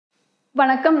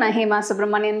வணக்கம், நான் Hema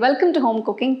Subramanian. Welcome to home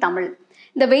cooking Tamil.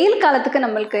 இந்த வெயில் காலத்துக்கு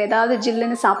நம்மளுக்கு ஏதாவது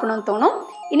ஜில்லுன்னு சாப்பிடணும்னு தோணும்.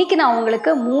 இன்றைக்கி நான்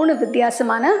உங்களுக்கு 3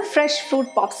 வித்தியாசமான ஃப்ரெஷ்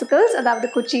ஃப்ரூட் பாப்சிக்கல்ஸ், அதாவது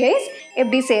குச்சி ஐஸ்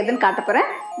எப்படி செய்யுதுன்னு காட்ட போகிறேன்.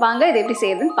 வாங்க இது எப்படி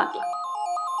செய்யுதுன்னு பார்க்கலாம்.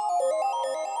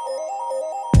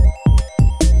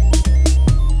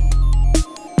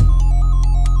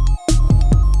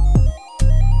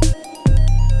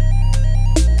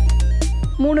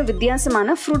 மூணு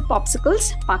வித்தியாசமான ஃப்ரூட் பாப்சிக்கல்ஸ்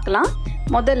பார்க்கலாம்.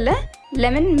 முதல்ல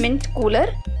லெமன் மின்ட் கூலர்.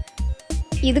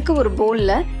 இதுக்கு ஒரு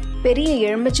பவுலில் பெரிய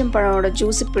எலுமிச்சம்பழோட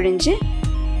ஜூஸ் பிழிஞ்சு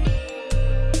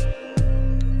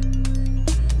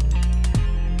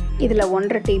இதில்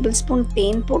 1.5 டேபிள் ஸ்பூன்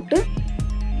தேன் போட்டு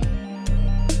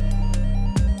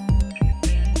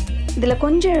இதில்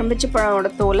கொஞ்சம்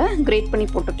எலுமிச்சம்பழோட தோலை கிரேட் பண்ணி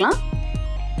போட்டுக்கலாம்.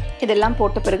 இதெல்லாம்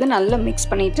போட்ட பிறகு நல்லா மிக்ஸ்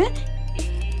பண்ணிவிட்டு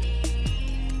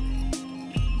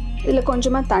இதில்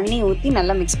கொஞ்சமாக தண்ணி ஊற்றி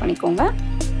நல்லா மிக்ஸ் பண்ணிக்கோங்க.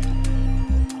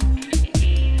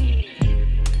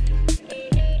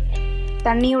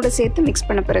 தண்ணியோடு சேர்த்து மிக்ஸ்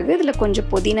பண்ண பிறகு இதில் கொஞ்சம்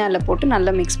புதினால போட்டு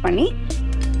நல்லா மிக்ஸ் பண்ணி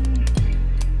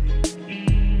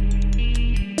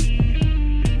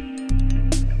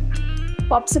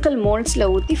பாப்சிக்கல் மோல்ட்ஸில்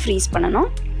ஊற்றி ஃப்ரீஸ் பண்ணணும்.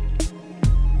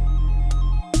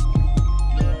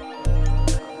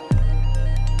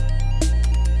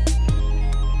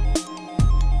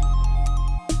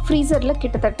 ஃப்ரீசரில்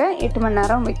கிட்டத்தட்ட 8 மணி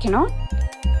நேரம் வைக்கணும்.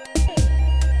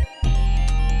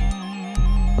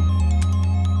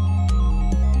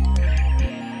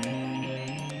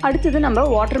 அடுத்தது நம்ம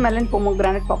வாட்டர்மெலன்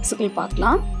பொமோகிரானட் பாப்சிக்கல்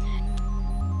பார்க்கலாம்.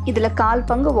 இதில் 1/4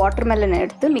 பங்கு வாட்டர்மெலன்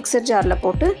எடுத்து மிக்சர் ஜாரில்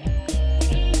போட்டு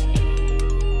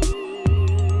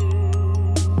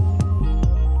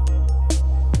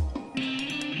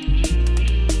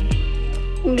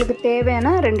உங்களுக்கு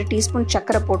தேவையான 2 டீஸ்பூன்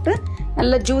சர்க்கரை போட்டு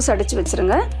நல்லா ஜூஸ் அடித்து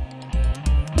வச்சுருங்க.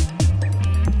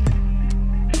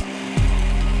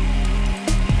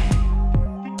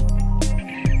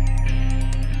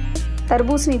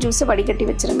 தர்பூசணி ஜூஸை வடிகட்டி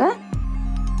வச்சுருங்க.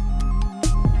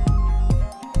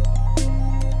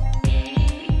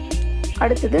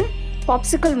 அடுத்தது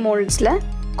பாப்சிக்கல் மோல்ட்ஸில்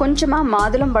கொஞ்சமாக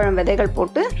மாதுளம்பழம் விதைகள்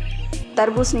போட்டு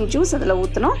தர்பூசணி ஜூஸ் அதில்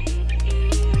ஊற்றணும்.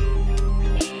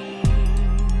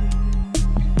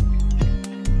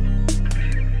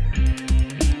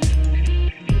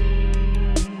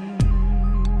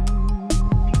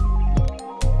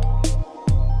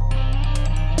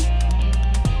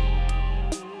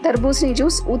 தர்பூசணி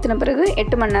ஜூஸ் ஊற்றின பிறகு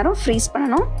 8 மணி நேரம் ஃப்ரீஸ்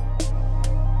பண்ணணும்.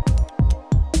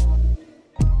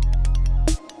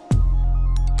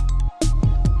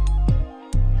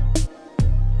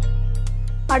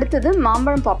 அடுத்தது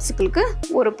மாம்பழம் பாப்சிக்கலுக்கு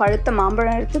ஒரு பழுத்த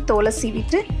மாம்பழம் எடுத்து தோலை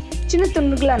சீவிட்டு சின்ன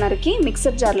துண்டுகளாக நறுக்கி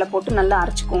மிக்சர் ஜாரில் போட்டு நல்லா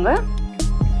அரைச்சிக்கோங்க.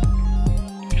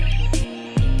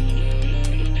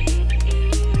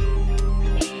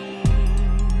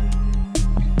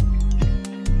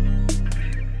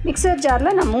 மிக்சர்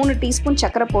ஜாரில் நான் 3 டீஸ்பூன்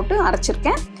சர்க்கரை போட்டு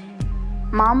அரைச்சிருக்கேன்.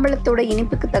 மாம்பழத்தோட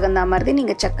இனிப்புக்கு தகுந்த மாதிரி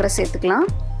நீங்கள் சர்க்கரை சேர்த்துக்கலாம்.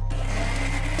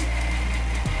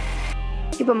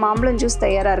 இப்போ மாம்பழம் ஜூஸ்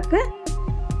தயாராக இருக்குது.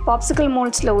 பாப்சிக்கல்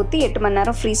மோல்ட்ஸில் ஊற்றி 8 மணி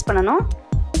நேரம் ஃப்ரீஸ் பண்ணணும்.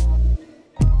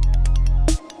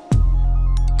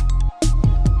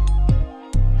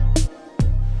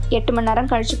 எட்டு மணி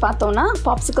நேரம் கழித்து பார்த்தோன்னா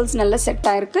பாப்சிக்கல்ஸ் நல்லா செட்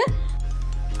ஆகிருக்கு.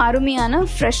 அருமையான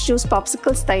ஃப்ரெஷ் ஜூஸ்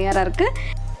பாப்சிக்கல்ஸ் தயாராக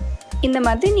இருக்குது. இந்த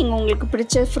மாதிரி நீங்கள் உங்களுக்கு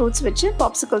பிடிச்ச ஃப்ரூட்ஸ் வச்சு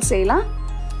பாப்சிக்கல் செய்யலாம்.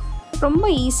 ரொம்ப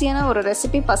ஈஸியான ஒரு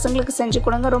ரெசிபி, பசங்களுக்கு செஞ்சு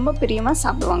கொடுங்க, ரொம்ப பிரியமாக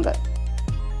சாப்பிடுவாங்க.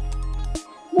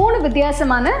 3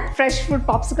 வித்தியாசமான ஃப்ரெஷ் ஃப்ரூட்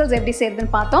பாப்சிக்கல்ஸ் எப்படி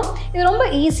செய்யுதுன்னு பார்த்தோம். இது ரொம்ப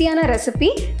ஈஸியான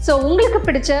ரெசிபி. ஸோ உங்களுக்கு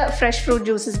பிடிச்ச ஃப்ரெஷ் ஃப்ரூட்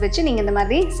ஜூஸஸ் வச்சு நீங்கள் இந்த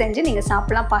மாதிரி செஞ்சு நீங்கள்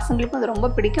சாப்பிடலாம். பசங்களுக்கும் அது ரொம்ப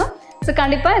பிடிக்கும். ஸோ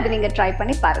கண்டிப்பாக இது நீங்கள் ட்ரை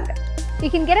பண்ணி பாருங்கள்.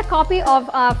 You can get a copy of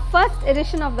our first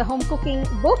edition of the home cooking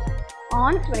book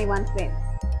on 21 Train.